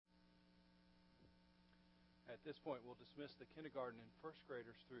At this point, we'll dismiss the kindergarten and first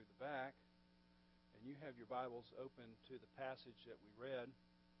graders through the back. And you have your Bibles open to the passage that we read.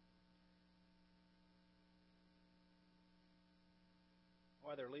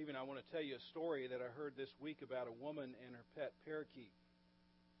 While they're leaving, I want to tell you a story that I heard this week about a woman and her pet parakeet.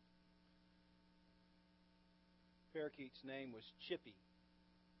 Parakeet's name was Chippy.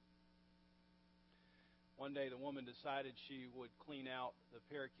 One day the woman decided she would clean out the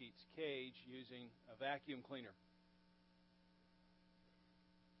parakeet's cage using a vacuum cleaner.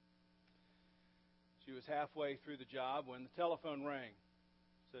 She was halfway through the job when the telephone rang.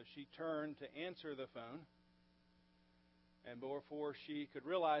 So she turned to answer the phone. And before she could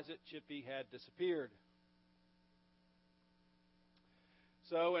realize it, Chippy had disappeared.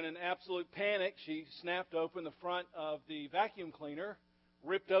 So in an absolute panic, she snapped open the front of the vacuum cleaner,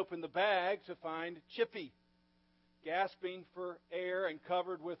 ripped open the bag to find Chippy, gasping for air and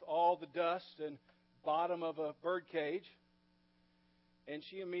covered with all the dust and bottom of a bird cage. And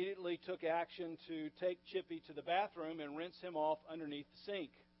she immediately took action to take Chippy to the bathroom and rinse him off underneath the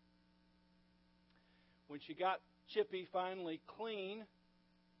sink. When she got Chippy finally clean,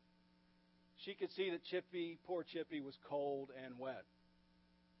 she could see that poor Chippy, was cold and wet.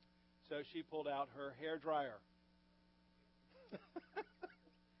 So she pulled out her hairdryer.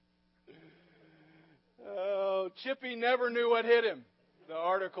 Oh, Chippy never knew what hit him, the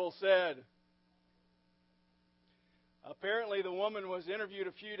article said. Apparently, the woman was interviewed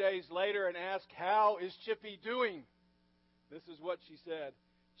a few days later and asked, "How is Chippy doing?" This is what she said.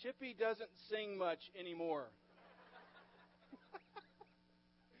 "Chippy doesn't sing much anymore.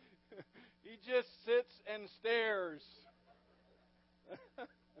 He just sits and stares."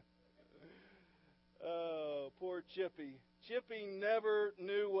 Oh, poor Chippy. Chippy never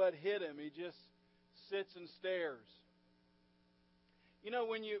knew what hit him. He just sits and stares. You know,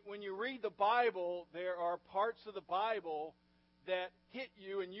 when you read the Bible, there are parts of the Bible that hit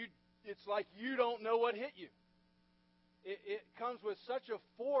you, and it's like you don't know what hit you. It comes with such a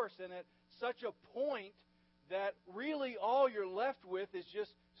force and at such a point that really all you're left with is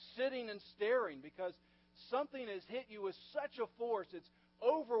just sitting and staring, because something has hit you with such a force, it's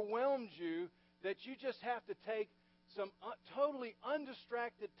overwhelmed you, that you just have to take some totally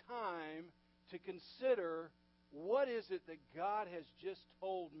undistracted time to consider, what is it that God has just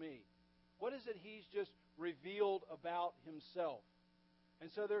told me? What is it He's just revealed about Himself? And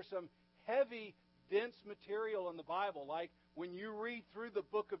so there's some heavy, dense material in the Bible, like when you read through the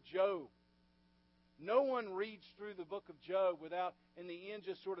book of Job. No one reads through the book of Job without, in the end,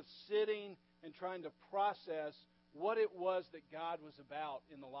 just sort of sitting and trying to process what it was that God was about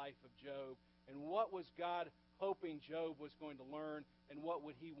in the life of Job, and what was God hoping Job was going to learn, and what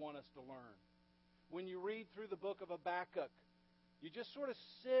would He want us to learn. When you read through the book of Habakkuk, you just sort of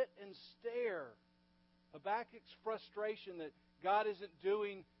sit and stare. Habakkuk's frustration that God isn't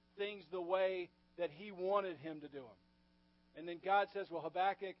doing things the way that he wanted Him to do them. And then God says, well,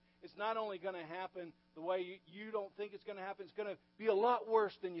 Habakkuk, it's not only going to happen the way you don't think it's going to happen, it's going to be a lot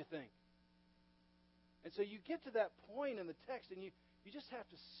worse than you think. And so you get to that point in the text, and you just have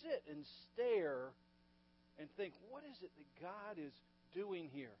to sit and stare and think, what is it that God is doing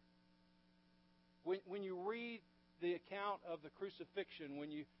here? When you read the account of the crucifixion, when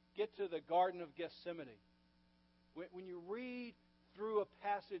you get to the Garden of Gethsemane, when you read through a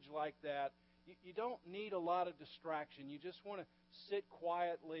passage like that, you don't need a lot of distraction. You just want to sit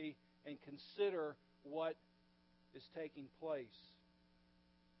quietly and consider what is taking place.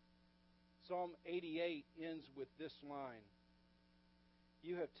 Psalm 88 ends with this line: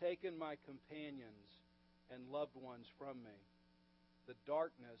 "You have taken my companions and loved ones from me. The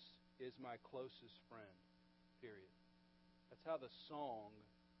darkness is my closest friend." Period. That's how the song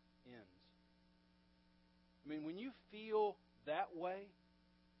ends. I mean, when you feel that way,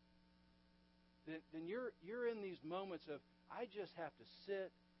 then you're in these moments of, I just have to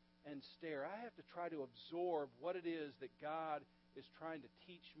sit and stare. I have to try to absorb what it is that God is trying to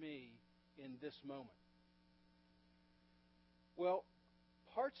teach me in this moment. Well,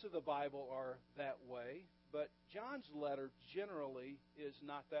 parts of the Bible are that way, but John's letter generally is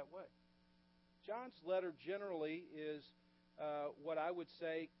not that way. John's letter generally is what I would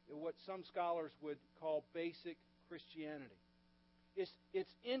say, what some scholars would call basic Christianity. It's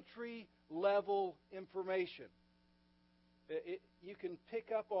entry-level information. You can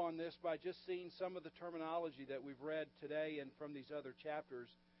pick up on this by just seeing some of the terminology that we've read today and from these other chapters.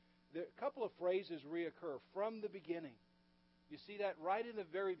 A couple of phrases reoccur. From the beginning. You see that right in the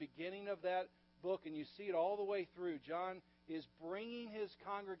very beginning of that book, and you see it all the way through. John is bringing his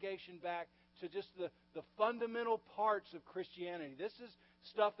congregation back to just the fundamental parts of Christianity. This is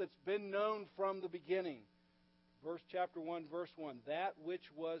stuff that's been known from the beginning. Chapter 1, verse 1, that which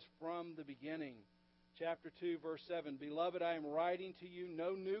was from the beginning. Chapter 2, verse 7, Beloved, I am writing to you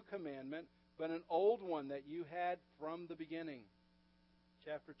no new commandment, but an old one that you had from the beginning.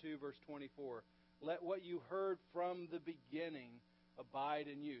 Chapter 2, verse 24, let what you heard from the beginning abide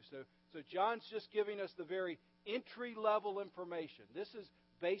in you. So John's just giving us the very entry-level information. This is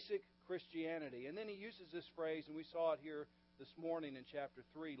basic Christianity. And then he uses this phrase, and we saw it here this morning in chapter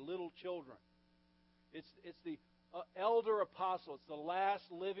 3, little children. It's the elder apostle. It's the last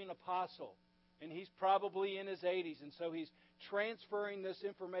living apostle. And he's probably in his 80s. And so he's transferring this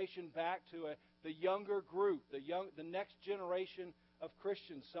information back to the younger group, the next generation of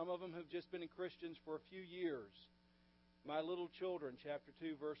Christians. Some of them have just been Christians for a few years. My little children, chapter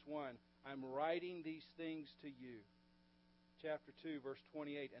 2, verse 1, I'm writing these things to you. Chapter 2, verse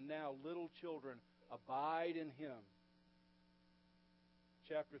 28, and now, little children, abide in Him.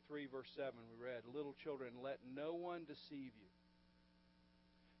 Chapter 3, verse 7, we read, little children, let no one deceive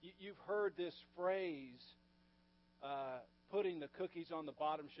you. You've heard this phrase, putting the cookies on the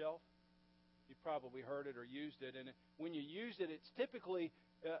bottom shelf. You've probably heard it or used it. And when you use it, it's typically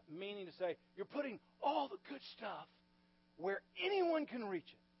meaning to say, you're putting all the good stuff where anyone can reach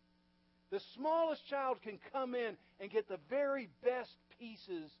it. The smallest child can come in and get the very best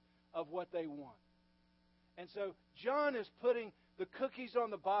pieces of what they want. And so John is putting the cookies on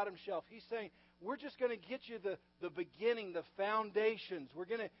the bottom shelf. He's saying, we're just going to get you the beginning, the foundations. We're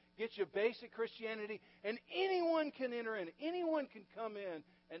going to get you basic Christianity, and anyone can enter in. Anyone can come in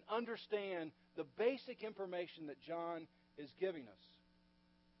and understand the basic information that John is giving us.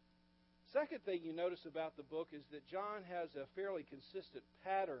 Second thing you notice about the book is that John has a fairly consistent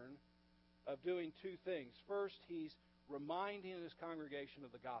pattern of doing two things. First, he's reminding his congregation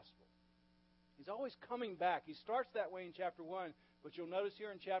of the gospel. He's always coming back. He starts that way in chapter 1, but you'll notice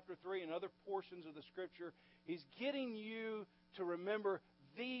here in chapter 3 and other portions of the Scripture, he's getting you to remember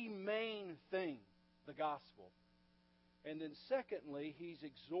the main thing, the gospel. And then secondly, he's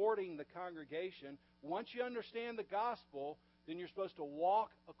exhorting the congregation, once you understand the gospel, then you're supposed to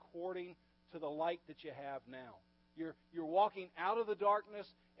walk according to the light that you have now. You're walking out of the darkness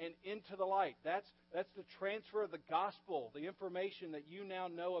and into the light. That's the transfer of the gospel, the information that you now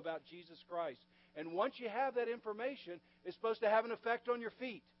know about Jesus Christ. And once you have that information, it's supposed to have an effect on your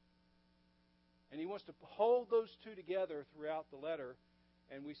feet. And he wants to hold those two together throughout the letter,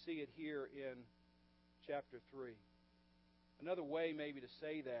 and we see it here in chapter 3. Another way maybe to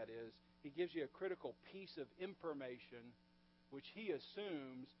say that is, he gives you a critical piece of information which he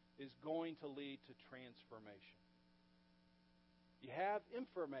assumes is going to lead to transformation. You have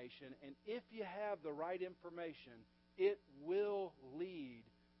information, and if you have the right information, it will lead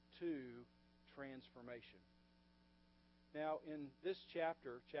to transformation. Now, in this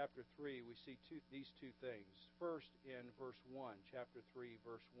chapter 3, we see these two things. First, in verse 1, chapter 3,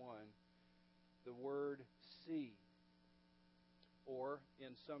 verse 1, the word see, or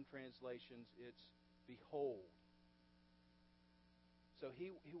in some translations, it's behold. So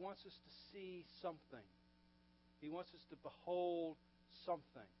he wants us to see something. He wants us to behold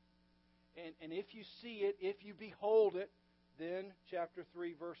something. And if you see it, if you behold it, then chapter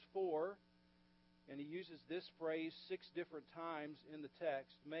 3, verse 4, and he uses this phrase 6 different times in the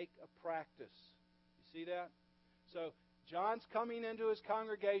text, make a practice. You see that? So John's coming into his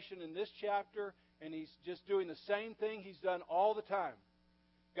congregation in this chapter, and he's just doing the same thing he's done all the time.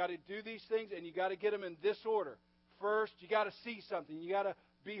 Got to do these things, and you got to get them in this order. First, you got to see something. You got to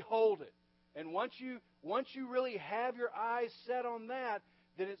behold it. And once you really have your eyes set on that,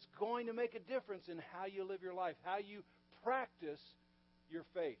 then it's going to make a difference in how you live your life, how you practice your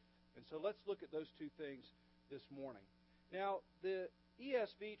faith. And so let's look at those two things this morning. Now, the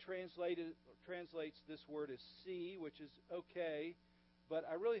ESV translates this word as see, which is okay, but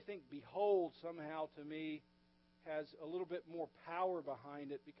I really think behold somehow to me has a little bit more power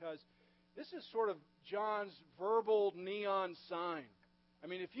behind it, because this is sort of John's verbal neon sign. I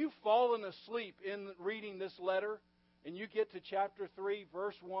mean, if you've fallen asleep in reading this letter and you get to chapter 3,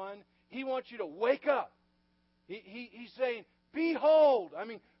 verse 1, he wants you to wake up. He's saying, behold. I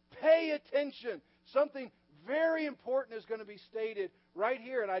mean, pay attention. Something very important is going to be stated right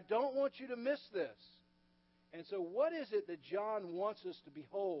here, and I don't want you to miss this. And so what is it that John wants us to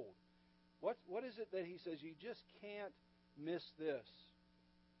behold? What is it that he says, you just can't miss this?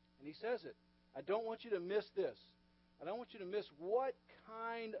 And he says it. I don't want you to miss this. I don't want you to miss what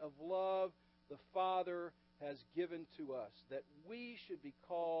kind of love the Father has given to us, that we should be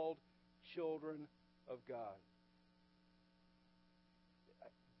called children of God.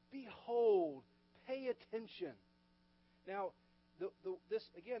 Behold, pay attention. Now,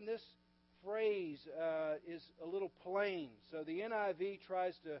 this phrase is a little plain. So the NIV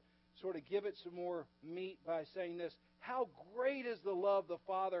tries to sort of give it some more meat by saying this: how great is the love the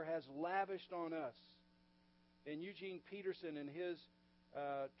Father has lavished on us. And Eugene Peterson, in his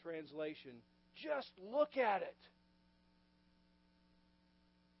translation, just look at it.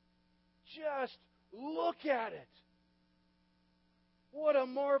 Just look at it. What a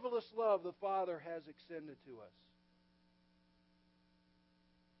marvelous love the Father has extended to us.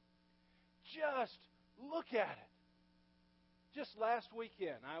 Just look at it. Just last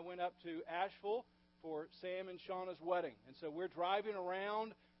weekend, I went up to Asheville for Sam and Shauna's wedding. And so we're driving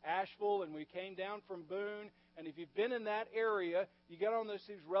around Asheville, and we came down from Boone. And if you've been in that area, you get on these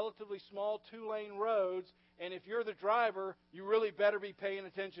relatively small 2-lane roads, and if you're the driver, you really better be paying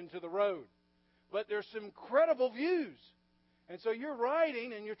attention to the road. But there's some incredible views. And so you're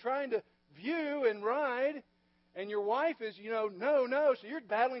riding, and you're trying to view and ride, and your wife is, no. So you're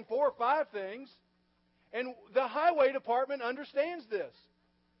battling 4 or 5 things. And the highway department understands this.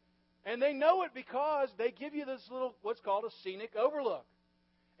 And they know it because they give you this little, what's called a scenic overlook.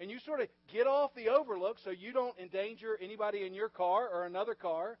 And you sort of get off the overlook so you don't endanger anybody in your car or another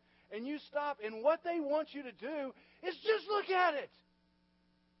car. And you stop. And what they want you to do is just look at it.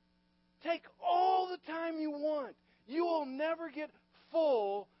 Take all the time you want. You will never get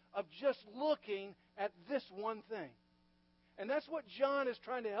full of just looking at this one thing. And that's what John is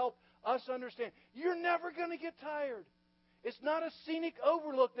trying to help us understand. You're never going to get tired. It's not a scenic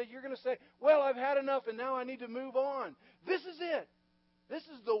overlook that you're going to say, well, I've had enough and now I need to move on. This is it. This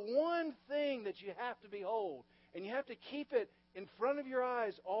is the one thing that you have to behold. And you have to keep it in front of your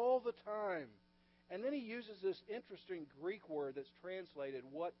eyes all the time. And then he uses this interesting Greek word that's translated,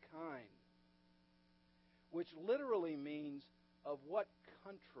 what kind, which literally means of what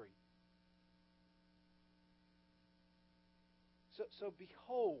country. So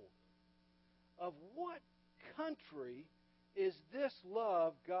behold, of what country is this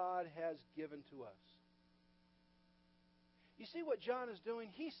love God has given to us? You see what John is doing?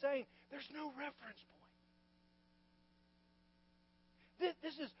 He's saying there's no reference point.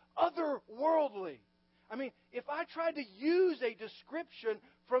 This is otherworldly. I mean, if I tried to use a description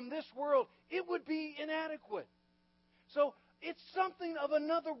from this world, it would be inadequate. So it's something of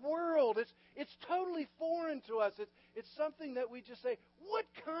another world. It's totally foreign to us. It's something that we just say, what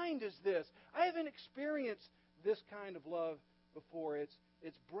kind is this? I haven't experienced this kind of love before.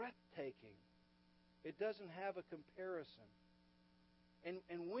 It's breathtaking. It doesn't have a comparison.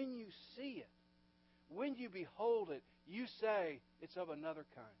 And when you see it, when you behold it, you say, it's of another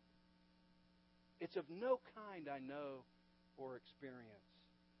kind. It's of no kind I know or experience.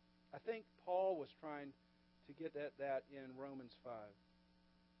 I think Paul was trying to get at that in Romans 5.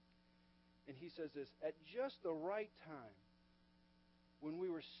 And he says this: at just the right time, when we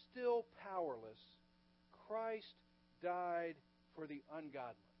were still powerless, Christ died for the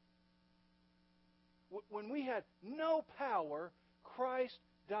ungodly. When we had no power, Christ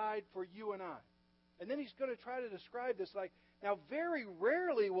died for you and I. And then he's going to try to describe this like, now very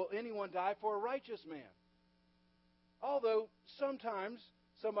rarely will anyone die for a righteous man. Although sometimes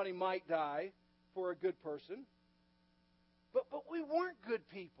somebody might die for a good person. But we weren't good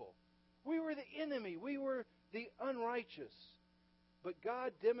people. We were the enemy. We were the unrighteous. But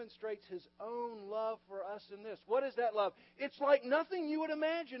God demonstrates His own love for us in this. What is that love? It's like nothing you would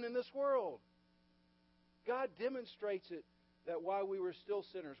imagine in this world. God demonstrates it that while we were still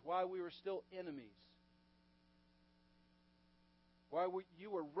sinners, while we were still enemies, while you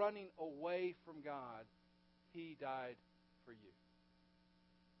were running away from God, He died for you.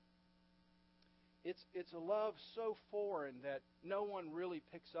 It's a love so foreign that no one really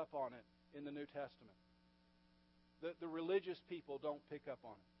picks up on it in the New Testament. The religious people don't pick up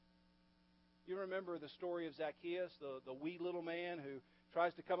on it. You remember the story of Zacchaeus, the wee little man who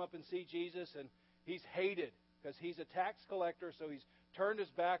tries to come up and see Jesus, and he's hated because he's a tax collector, so he's turned his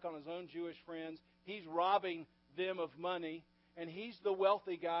back on his own Jewish friends. He's robbing them of money, and he's the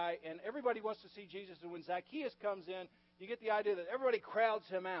wealthy guy, and everybody wants to see Jesus. And when Zacchaeus comes in, you get the idea that everybody crowds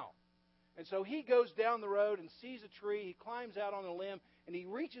him out. And so he goes down the road and sees a tree. He climbs out on a limb, and he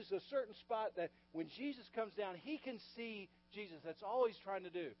reaches a certain spot that when Jesus comes down, he can see Jesus. That's all he's trying to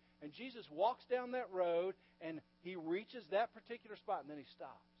do. And Jesus walks down that road, and he reaches that particular spot, and then he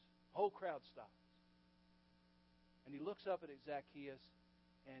stops. The whole crowd stops. And he looks up at Zacchaeus,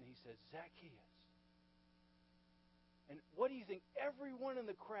 and he says, Zacchaeus. And what do you think everyone in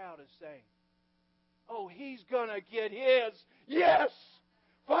the crowd is saying? Oh, he's going to get his. Yes!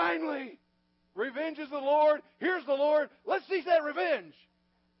 Finally! Revenge is the Lord. Here's the Lord. Let's see that revenge.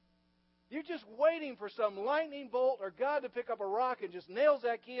 You're just waiting for some lightning bolt or God to pick up a rock and just nail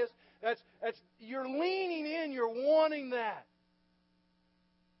Zacchaeus. You're leaning in. You're wanting that.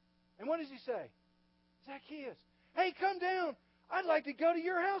 And what does he say? Zacchaeus, hey, come down. I'd like to go to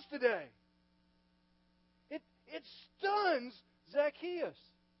your house today. It stuns Zacchaeus.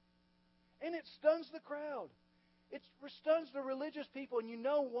 And it stuns the crowd. It stuns the religious people. And you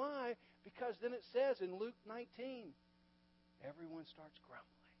know why? Because then it says in Luke 19, everyone starts grumbling.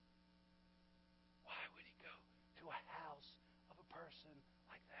 Why would he go to a house of a person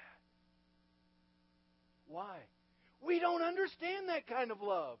like that? Why? We don't understand that kind of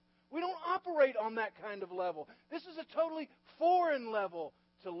love. We don't operate on that kind of level. This is a totally foreign level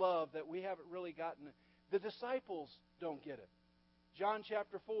to love that we haven't really gotten. The disciples don't get it. John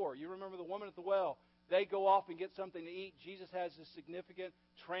chapter 4, you remember the woman at the well. They go off and get something to eat. Jesus has this significant,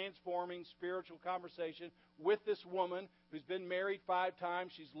 transforming, spiritual conversation with this woman who's been married 5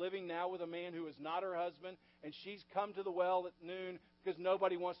 times. She's living now with a man who is not her husband. And she's come to the well at noon because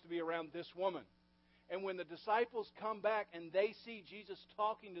nobody wants to be around this woman. And when the disciples come back and they see Jesus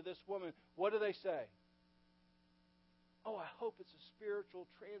talking to this woman, what do they say? Oh, I hope it's a spiritual,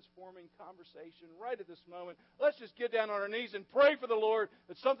 transforming conversation right at this moment. Let's just get down on our knees and pray for the Lord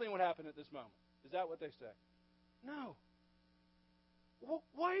that something would happen at this moment. Is that what they say? No.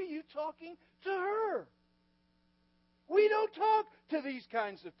 Why are you talking to her? We don't talk to these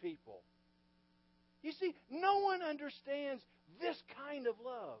kinds of people. You see, no one understands this kind of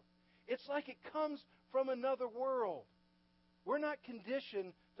love. It's like it comes from another world. We're not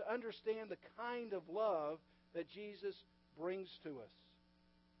conditioned to understand the kind of love that Jesus brings to us.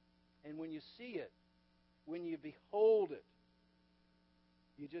 And when you see it, when you behold it,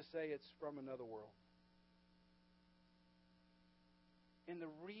 you just say it's from another world. And the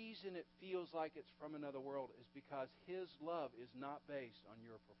reason it feels like it's from another world is because His love is not based on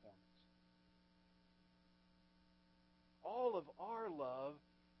your performance. All of our love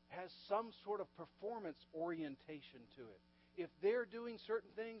has some sort of performance orientation to it. If they're doing certain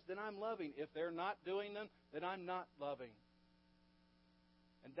things, then I'm loving. If they're not doing them, then I'm not loving.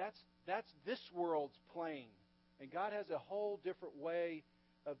 And that's this world's plane. And God has a whole different way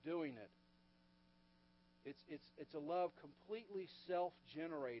of doing it. It's a love completely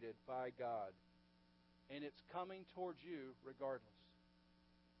self-generated by God. And it's coming towards you regardless.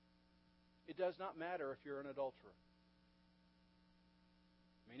 It does not matter if you're an adulterer.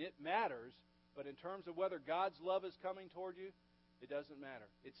 I mean, it matters, but in terms of whether God's love is coming toward you, it doesn't matter.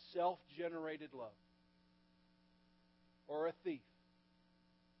 It's self-generated love. Or a thief.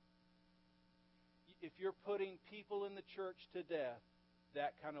 If you're putting people in the church to death,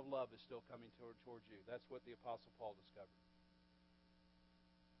 that kind of love is still coming towards you. That's what the Apostle Paul discovered.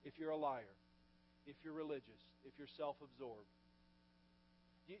 If you're a liar, if you're religious, if you're self-absorbed.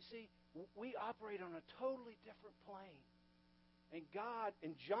 You see, we operate on a totally different plane. And God,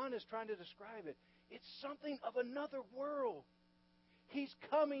 and John is trying to describe it, it's something of another world. He's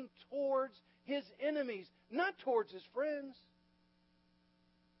coming towards His enemies, not towards His friends.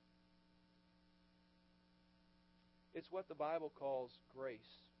 It's what the Bible calls grace.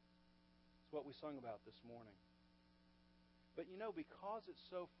 It's what we sung about this morning. But you know, because it's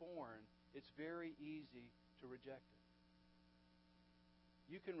so foreign, it's very easy to reject it.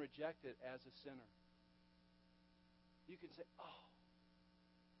 You can reject it as a sinner. You can say, oh,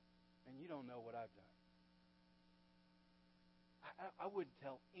 and you don't know what I've done. I wouldn't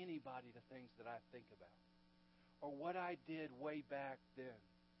tell anybody the things that I think about or what I did way back then.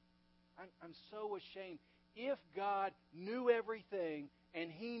 I'm so ashamed. If God knew everything and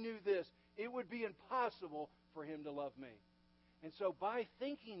He knew this, it would be impossible for Him to love me. And so by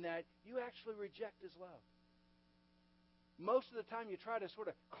thinking that, you actually reject His love. Most of the time you try to sort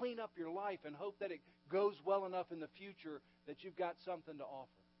of clean up your life and hope that it goes well enough in the future that you've got something to offer.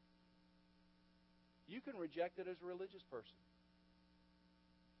 You can reject it as a religious person.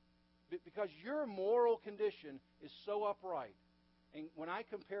 Because your moral condition is so upright. And when I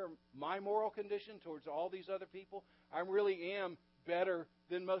compare my moral condition towards all these other people, I really am better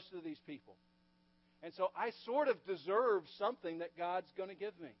than most of these people. And so I sort of deserve something that God's going to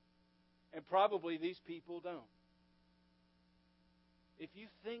give me. And probably these people don't. If you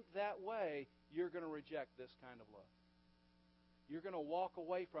think that way, you're going to reject this kind of love. You're going to walk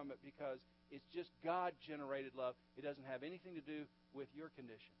away from it because it's just God-generated love. It doesn't have anything to do with your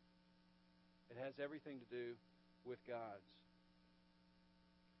condition. It has everything to do with God's.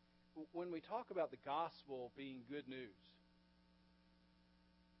 When we talk about the gospel being good news,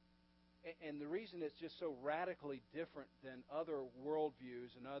 and the reason it's just so radically different than other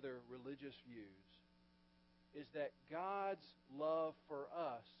worldviews and other religious views, is that God's love for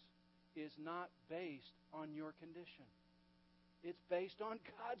us is not based on your condition. It's based on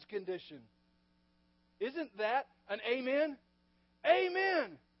God's condition. Isn't that an amen?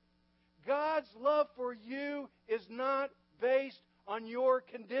 Amen! God's love for you is not based on your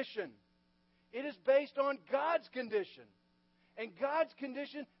condition. It is based on God's condition. And God's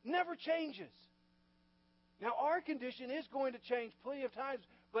condition never changes. Now, our condition is going to change plenty of times,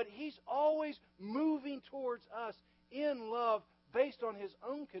 but He's always moving towards us in love based on His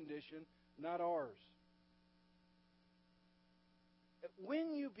own condition, not ours.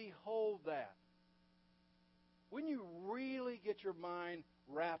 When you behold that, when you really get your mind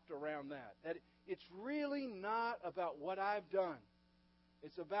wrapped around that it's really not about what I've done,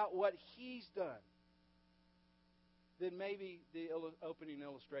 it's about what He's done, then maybe the opening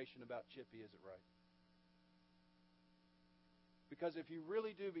illustration about Chippy isn't right. Because if you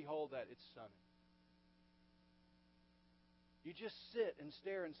really do behold that, it's stunning. You just sit and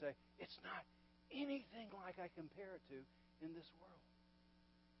stare and say, it's not anything like I compare it to in this world.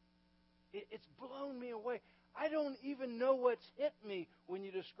 It's blown me away. I don't even know what's hit me when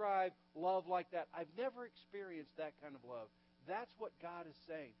you describe love like that. I've never experienced that kind of love. That's what God is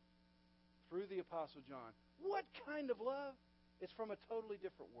saying through the Apostle John. What kind of love? It's from a totally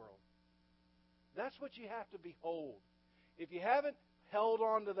different world. That's what you have to behold. If you haven't held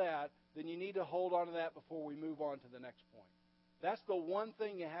on to that, then you need to hold on to that before we move on to the next point. That's the one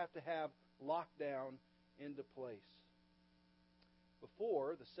thing you have to have locked down into place.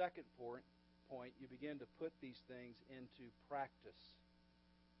 Before the second point, you begin to put these things into practice.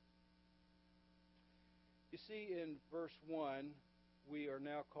 You see, in verse 1, we are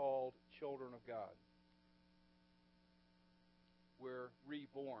now called children of God. We're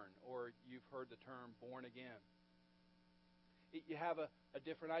reborn, or you've heard the term born again. You have a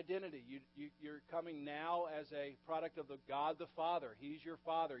different identity. You're coming now as a product of the God the Father. He's your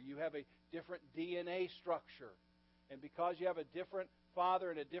Father. You have a different DNA structure. And because you have a different Father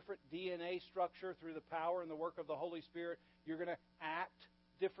and a different DNA structure through the power and the work of the Holy Spirit, you're going to act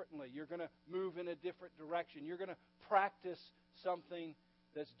differently. You're going to move in a different direction. You're going to practice something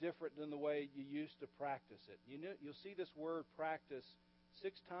that's different than the way you used to practice it. You'll see this word practice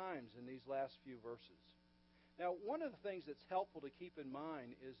 6 times in these last few verses. Now, one of the things that's helpful to keep in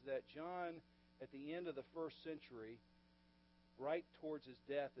mind is that John, at the end of the first century, right towards his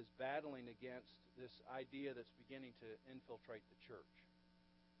death, is battling against this idea that's beginning to infiltrate the church.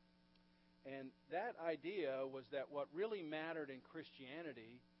 And that idea was that what really mattered in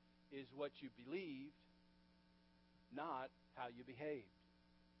Christianity is what you believed, not how you behaved.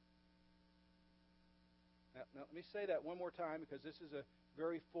 Now let me say that one more time, because this is a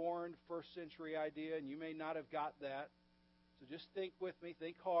very foreign first century idea, and you may not have got that. So just think with me,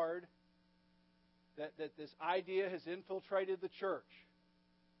 think hard, that this idea has infiltrated the church.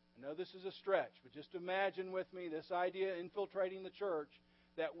 I know this is a stretch, but just imagine with me this idea infiltrating the church,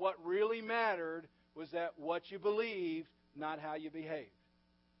 that what really mattered was that what you believed, not how you behaved.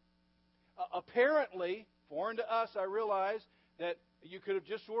 Apparently, foreign to us, I realize that you could have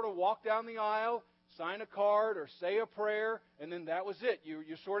just sort of walked down the aisle, sign a card, or say a prayer, and then that was it. You're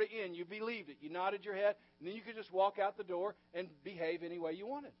sort of in. You believed it. You nodded your head, and then you could just walk out the door and behave any way you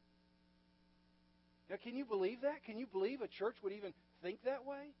wanted. Now, can you believe that? Can you believe a church would even think that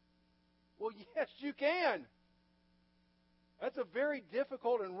way? Well, yes, you can. That's a very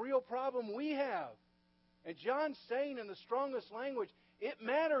difficult and real problem we have. And John's saying in the strongest language, it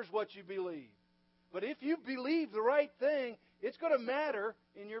matters what you believe. But if you believe the right thing, it's going to matter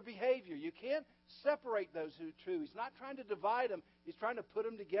in your behavior. You can't separate those two. He's not trying to divide them. He's trying to put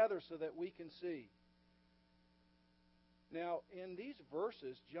them together so that we can see. Now, in these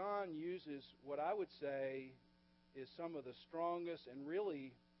verses, John uses what I would say is some of the strongest and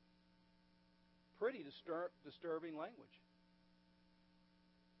really pretty disturbing language.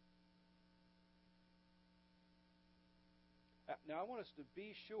 Now, I want us to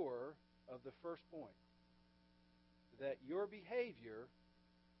be sure of the first point, that your behavior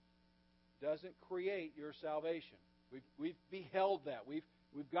doesn't create your salvation. We've beheld that.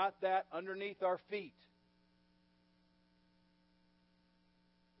 We've got that underneath our feet.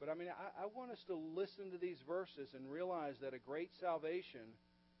 But I mean, I want us to listen to these verses and realize that a great salvation,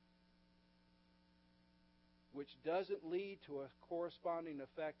 which doesn't lead to a corresponding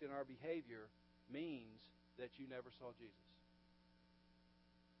effect in our behavior, means that you never saw Jesus.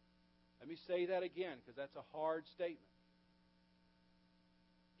 Let me say that again, because that's a hard statement.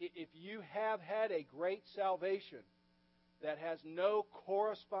 If you have had a great salvation that has no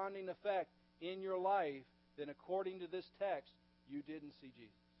corresponding effect in your life, then according to this text, you didn't see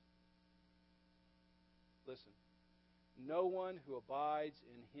Jesus. Listen, No one who abides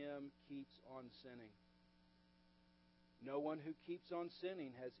in Him keeps on sinning. No one who keeps on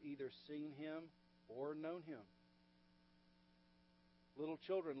sinning has either seen Him or known Him. Little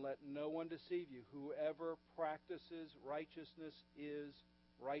children, let no one deceive you. Whoever practices righteousness is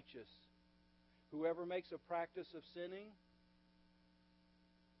righteous. Whoever makes a practice of sinning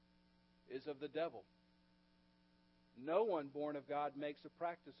is of the devil. No one born of God makes a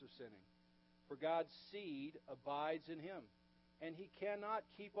practice of sinning, for God's seed abides in him, and he cannot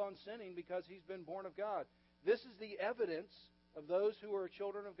keep on sinning because he's been born of God. This is the evidence of those who are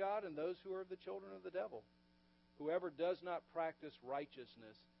children of God and those who are the children of the devil. Whoever does not practice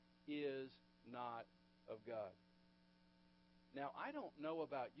righteousness is not of God. Now, I don't know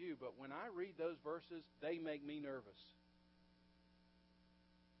about you, but when I read those verses, they make me nervous.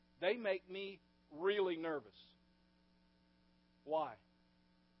 They make me really nervous. Why?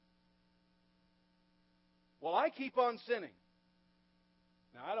 Well, I keep on sinning.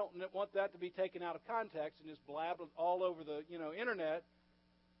 Now, I don't want that to be taken out of context and just blabbed all over the internet.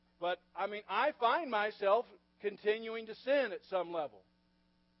 But, I find myself continuing to sin at some level.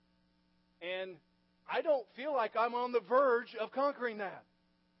 And I don't feel like I'm on the verge of conquering that.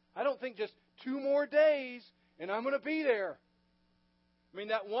 I don't think just 2 more days and I'm going to be there.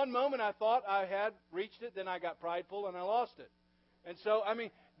 That one moment I thought I had reached it, then I got prideful and I lost it. And so,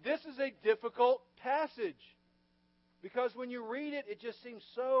 this is a difficult passage. Because when you read it, it just seems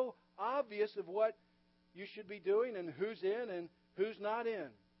so obvious of what you should be doing and who's in and who's not in.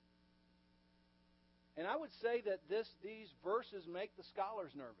 And I would say that these verses make the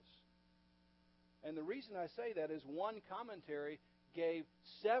scholars nervous. And the reason I say that is one commentary gave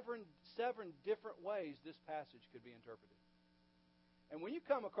seven different ways this passage could be interpreted. And when you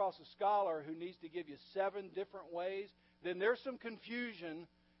come across a scholar who needs to give you 7 different ways, then there's some confusion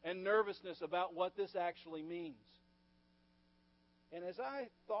and nervousness about what this actually means. And as I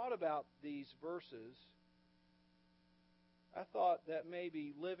thought about these verses, I thought that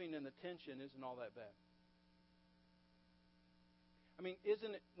maybe living in the tension isn't all that bad.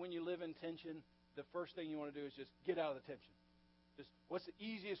 Isn't it when you live in tension, the first thing you want to do is just get out of the tension? Just what's the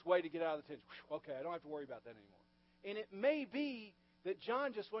easiest way to get out of the tension? Okay, I don't have to worry about that anymore. And it may be that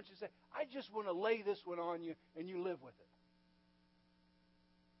John just wants you to say, I just want to lay this one on you and you live with it.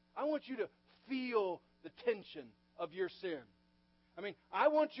 I want you to feel the tension of your sin. I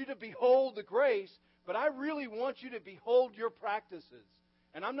want you to behold the grace, but I really want you to behold your practices.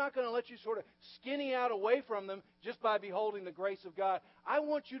 And I'm not going to let you sort of skinny out away from them just by beholding the grace of God. I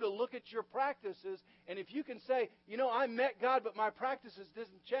want you to look at your practices, and if you can say, I met God, but my practices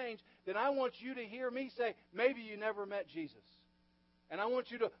didn't change, then I want you to hear me say, maybe you never met Jesus. And I want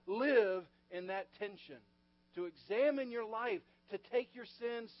you to live in that tension, to examine your life, to take your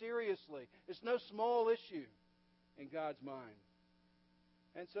sin seriously. It's no small issue in God's mind.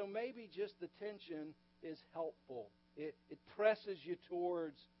 And so maybe just the tension is helpful. It presses you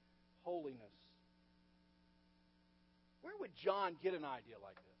towards holiness. Where would John get an idea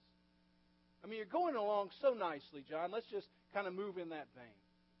like this? You're going along so nicely, John. Let's just kind of move in that vein.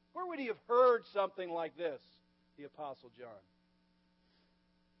 Where would he have heard something like this, the Apostle John?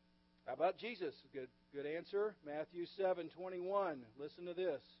 How about Jesus? Good answer. Matthew 7:21. Listen to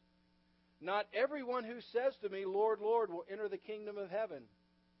this. Not everyone who says to me, Lord, Lord, will enter the kingdom of heaven.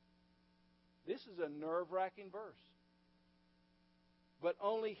 This is a nerve-wracking verse. But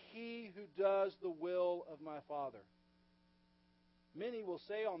only he who does the will of my Father. Many will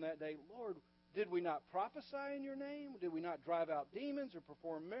say on that day, Lord, did we not prophesy in your name? Did we not drive out demons or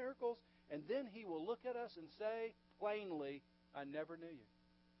perform miracles? And then he will look at us and say plainly, I never knew you.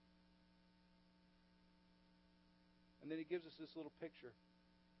 And then he gives us this little picture.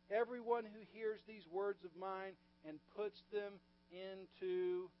 Everyone who hears these words of mine and puts them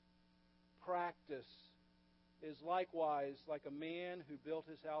into practice is likewise like a man who built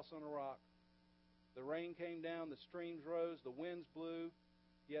his house on a rock. The rain came down, the streams rose, the winds blew,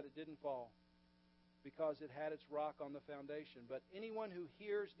 yet it didn't fall, because it had its rock on the foundation. But anyone who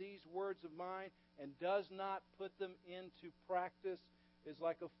hears these words of mine and does not put them into practice is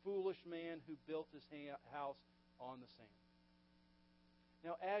like a foolish man who built his house on the sand.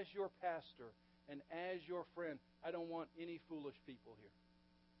 Now, as your pastor and as your friend, I don't want any foolish people here.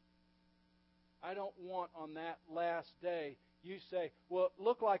 I don't want on that last day you say, well, it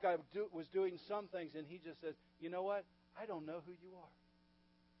looked like I was doing some things, and he just says, you know what? I don't know who you are.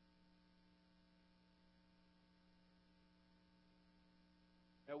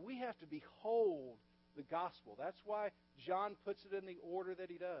 Now, we have to behold the gospel. That's why John puts it in the order that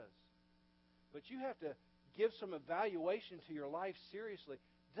he does. But you have to give some evaluation to your life seriously.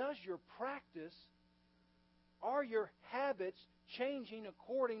 Does your practice are your habits changing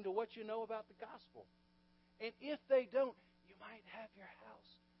according to what you know about the gospel? And if they don't, you might have your house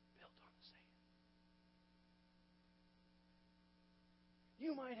built on the sand.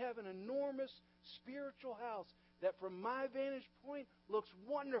 You might have an enormous spiritual house that from my vantage point looks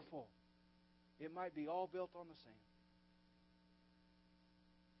wonderful. It might be all built on the sand.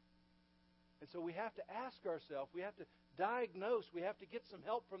 And so we have to ask ourselves, we have to diagnose, we have to get some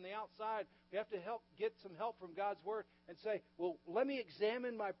help from the outside, we have to get some help from God's Word and say, well, let me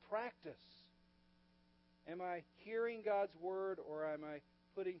examine my practice. Am I hearing God's Word or am I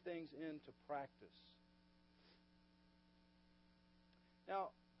putting things into practice? Now,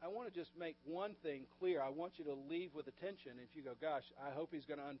 I want to just make one thing clear. I want you to leave with attention. If you go, gosh, I hope he's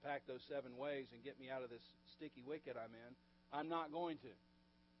going to unpack those 7 ways and get me out of this sticky wicket I'm in. I'm not going to.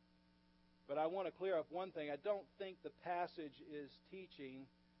 But I want to clear up one thing. I don't think the passage is teaching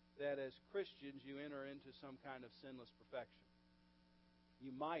that as Christians you enter into some kind of sinless perfection. You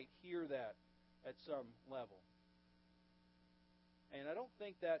might hear that at some level. And I don't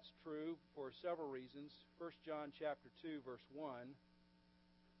think that's true for several reasons. 1 John chapter 2, verse 1.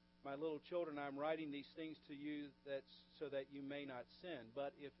 My little children, I'm writing these things to you so that you may not sin.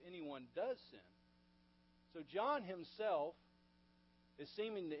 But if anyone does sin. So John himself is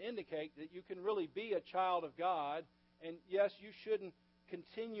seeming to indicate that you can really be a child of God. And yes, you shouldn't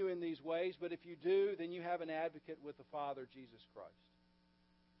continue in these ways, but if you do, then you have an advocate with the Father, Jesus Christ.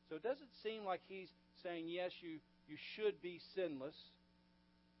 So it doesn't seem like he's saying, yes, you should be sinless.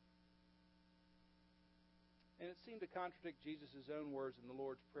 And it seemed to contradict Jesus' own words in the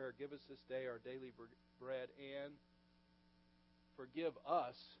Lord's Prayer, give us this day our daily bread and forgive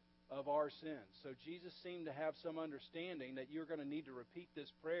us of our sins. So Jesus seemed to have some understanding that you're going to need to repeat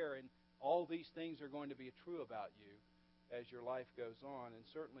this prayer, and all these things are going to be true about you as your life goes on. And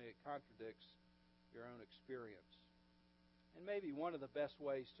certainly it contradicts your own experience. And maybe one of the best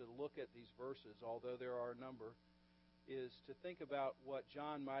ways to look at these verses, although there are a number, is to think about what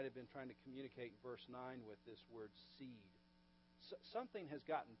John might have been trying to communicate in verse 9 with this word seed. Something has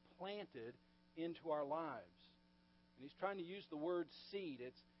gotten planted into our lives. And he's trying to use the word seed.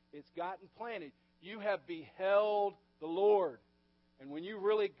 It's gotten planted. You have beheld the Lord. And when you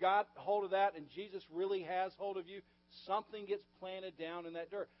really got hold of that and Jesus really has hold of you, something gets planted down in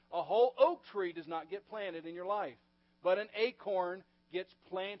that dirt. A whole oak tree does not get planted in your life, but an acorn gets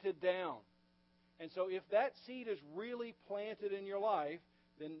planted down. And so if that seed is really planted in your life,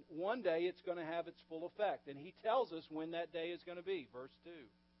 then one day it's going to have its full effect. And he tells us when that day is going to be. Verse 2.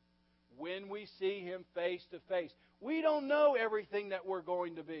 When we see Him face to face. We don't know everything that we're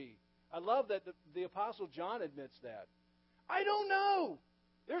going to be. I love that the Apostle John admits that. I don't know.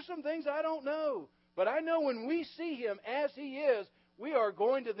 There's some things I don't know. But I know when we see Him as He is, we are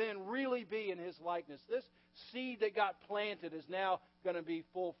going to then really be in His likeness. This seed that got planted is now going to be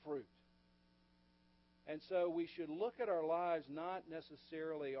full fruit. And so we should look at our lives not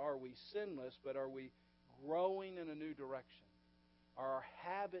necessarily are we sinless, but are we growing in a new direction? Are our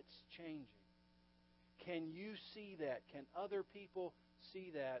habits changing? Can you see that? Can other people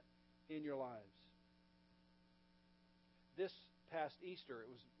see that in your lives? This past Easter, it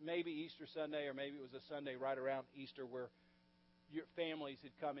was maybe Easter Sunday or maybe it was a Sunday right around Easter where your families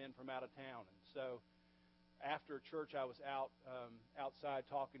had come in from out of town. And so after church I was outside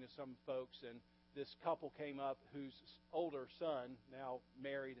talking to some folks, and this couple came up whose older son, now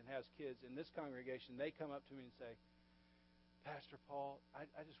married and has kids, in this congregation, they come up to me and say, Pastor Paul,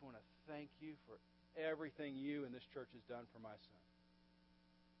 I just want to thank you for everything you and this church has done for my son.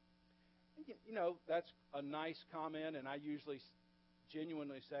 You know, that's a nice comment, and I usually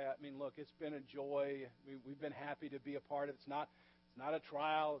genuinely say, I mean, look, it's been a joy. We've been happy to be a part of it. It's not a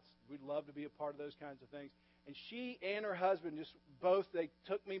trial. We'd love to be a part of those kinds of things. And she and her husband just both, they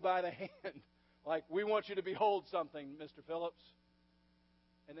took me by the hand. Like, we want you to behold something, Mr. Phillips.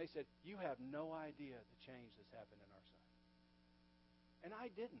 And they said, you have no idea the change that's happened in our son. And I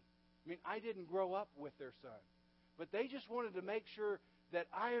didn't. I mean, I didn't grow up with their son. But they just wanted to make sure that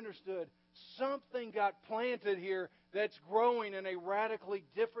I understood something got planted here that's growing in a radically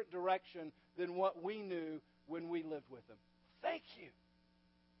different direction than what we knew when we lived with them. Thank you.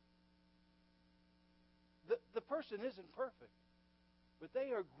 The person isn't perfect, but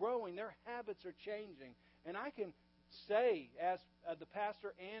they are growing. Their habits are changing. And I can say, as the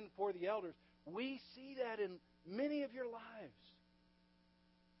pastor and for the elders, we see that in many of your lives.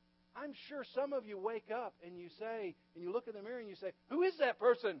 I'm sure some of you wake up and you say, and you look in the mirror and you say, who is that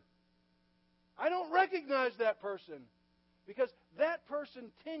person? I don't recognize that person. Because that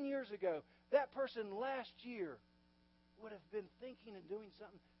person 10 years ago, that person last year would have been thinking and doing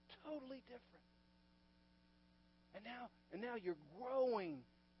something totally different. And now you're growing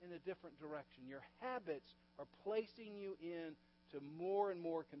in a different direction. Your habits are placing you into more and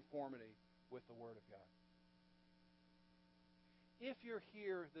more conformity with the Word of God. If you're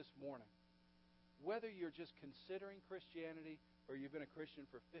here this morning, whether you're just considering Christianity or you've been a Christian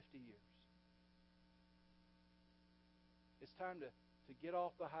for 50 years, it's time to get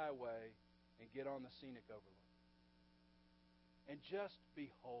off the highway and get on the scenic overlook. And just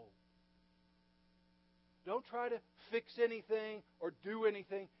behold. Don't try to fix anything or do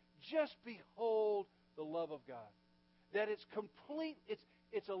anything. Just behold the love of God. That it's complete,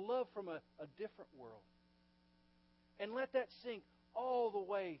 it's a love from a different world. And let that sink all the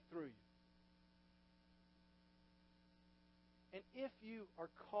way through you. And if you are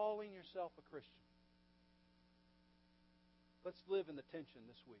calling yourself a Christian, let's live in the tension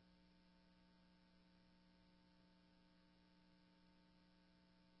this week.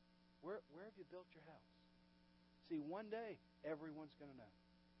 Where have you built your house? See, one day, everyone's going to know.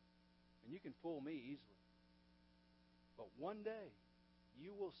 And you can fool me easily. But one day,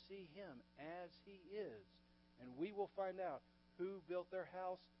 you will see Him as He is. And we will find out who built their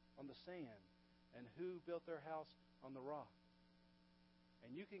house on the sand and who built their house on the rock.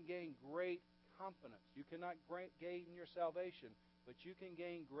 And you can gain great confidence. You cannot gain your salvation, but you can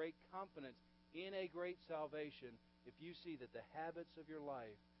gain great confidence in a great salvation if you see that the habits of your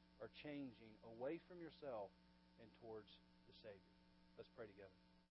life are changing away from yourself and towards the Savior. Let's pray together.